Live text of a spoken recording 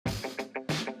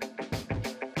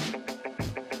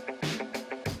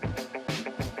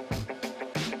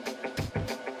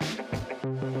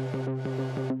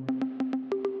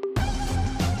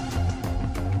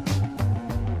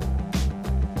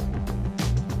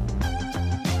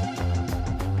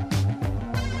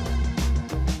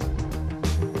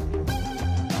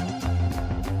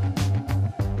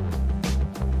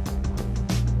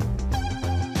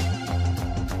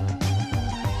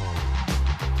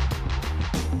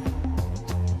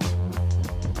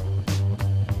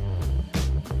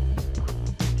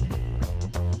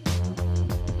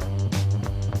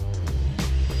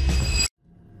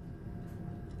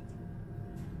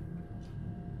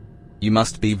You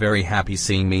must be very happy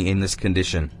seeing me in this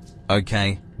condition.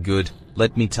 Okay, good.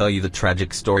 Let me tell you the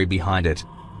tragic story behind it.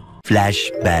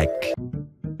 Flashback.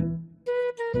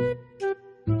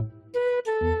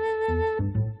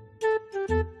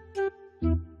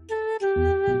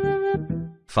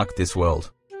 Fuck this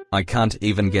world. I can't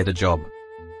even get a job.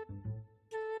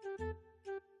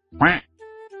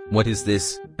 What is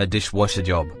this? A dishwasher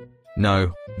job?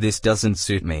 No, this doesn't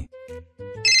suit me.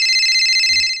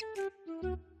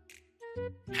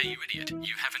 Hey you idiot,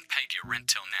 you haven't paid your rent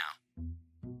till now.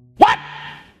 What?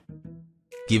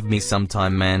 Give me some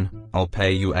time, man. I'll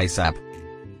pay you ASAP.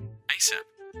 ASAP?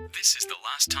 This is the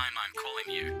last time I'm calling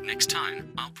you. Next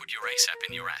time, I'll put your ASAP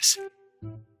in your ass.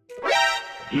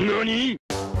 NANI?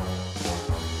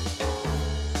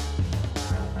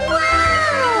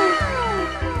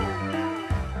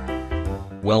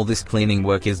 Well, this cleaning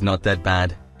work is not that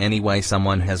bad. Anyway,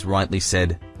 someone has rightly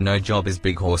said, no job is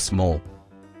big or small.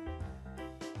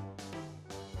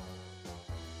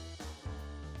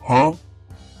 Huh?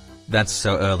 That's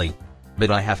so early. But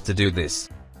I have to do this.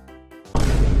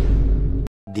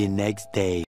 The next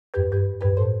day.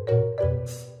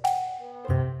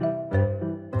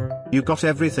 You got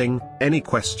everything? Any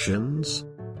questions?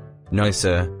 No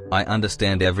sir, I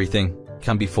understand everything.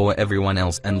 Come before everyone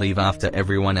else and leave after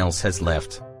everyone else has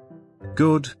left.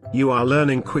 Good, you are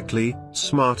learning quickly,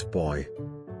 smart boy.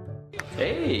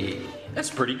 Hey, that's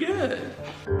pretty good.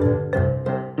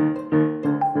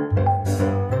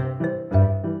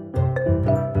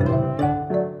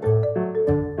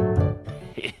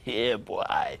 Yeah,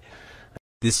 boy.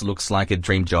 This looks like a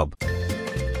dream job.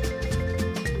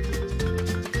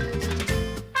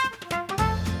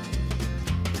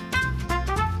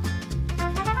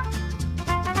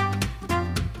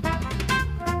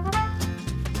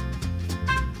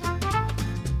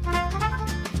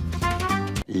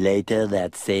 Later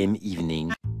that same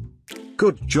evening.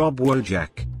 Good job,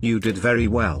 Wojak, you did very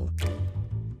well.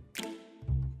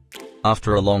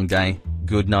 After a long day,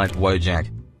 good night, Wojak.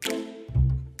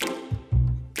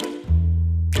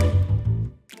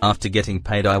 After getting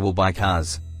paid, I will buy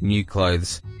cars, new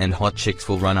clothes, and hot chicks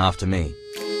will run after me.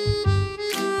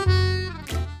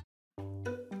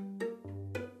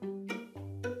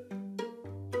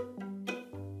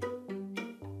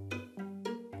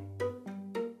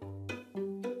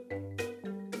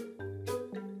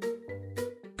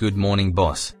 Good morning,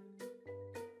 boss.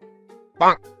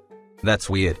 Bonk. That's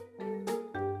weird.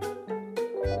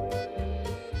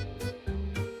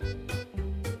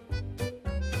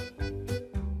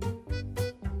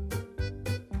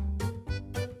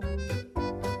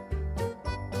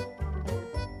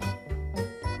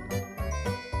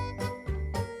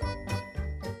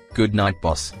 Good night,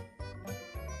 boss.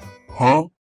 Huh?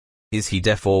 Is he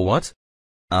deaf or what?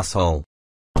 Asshole.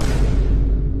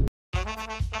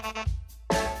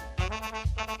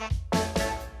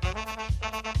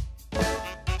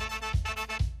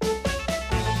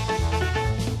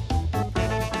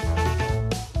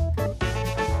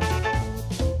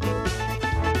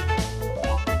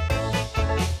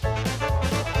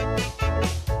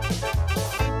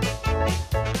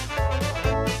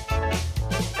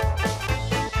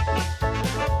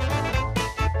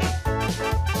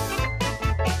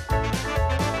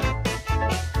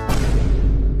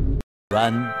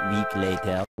 One week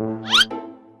later.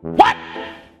 What?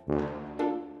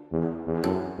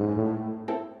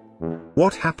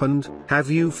 What happened? Have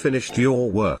you finished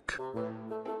your work?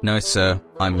 No sir,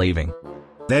 I'm leaving.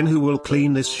 Then who will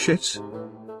clean this shit?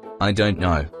 I don't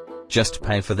know. Just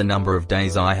pay for the number of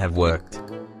days I have worked.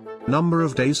 Number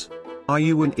of days? Are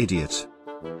you an idiot?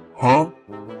 Huh?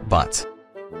 But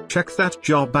Check that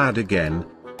job ad again.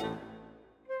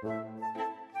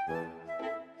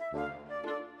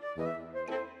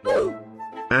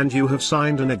 And you have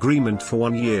signed an agreement for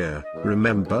 1 year,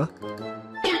 remember?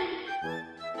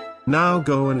 Now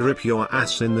go and rip your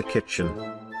ass in the kitchen.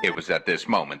 It was at this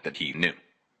moment that he knew.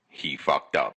 He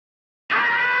fucked up.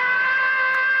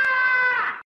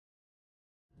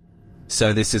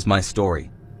 so this is my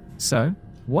story. So,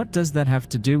 what does that have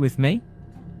to do with me?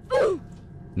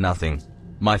 Nothing.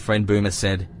 My friend Boomer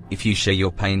said, if you share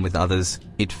your pain with others,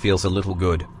 it feels a little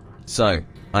good. So,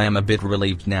 I am a bit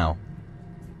relieved now.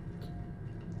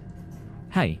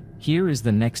 Hey, here is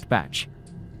the next batch.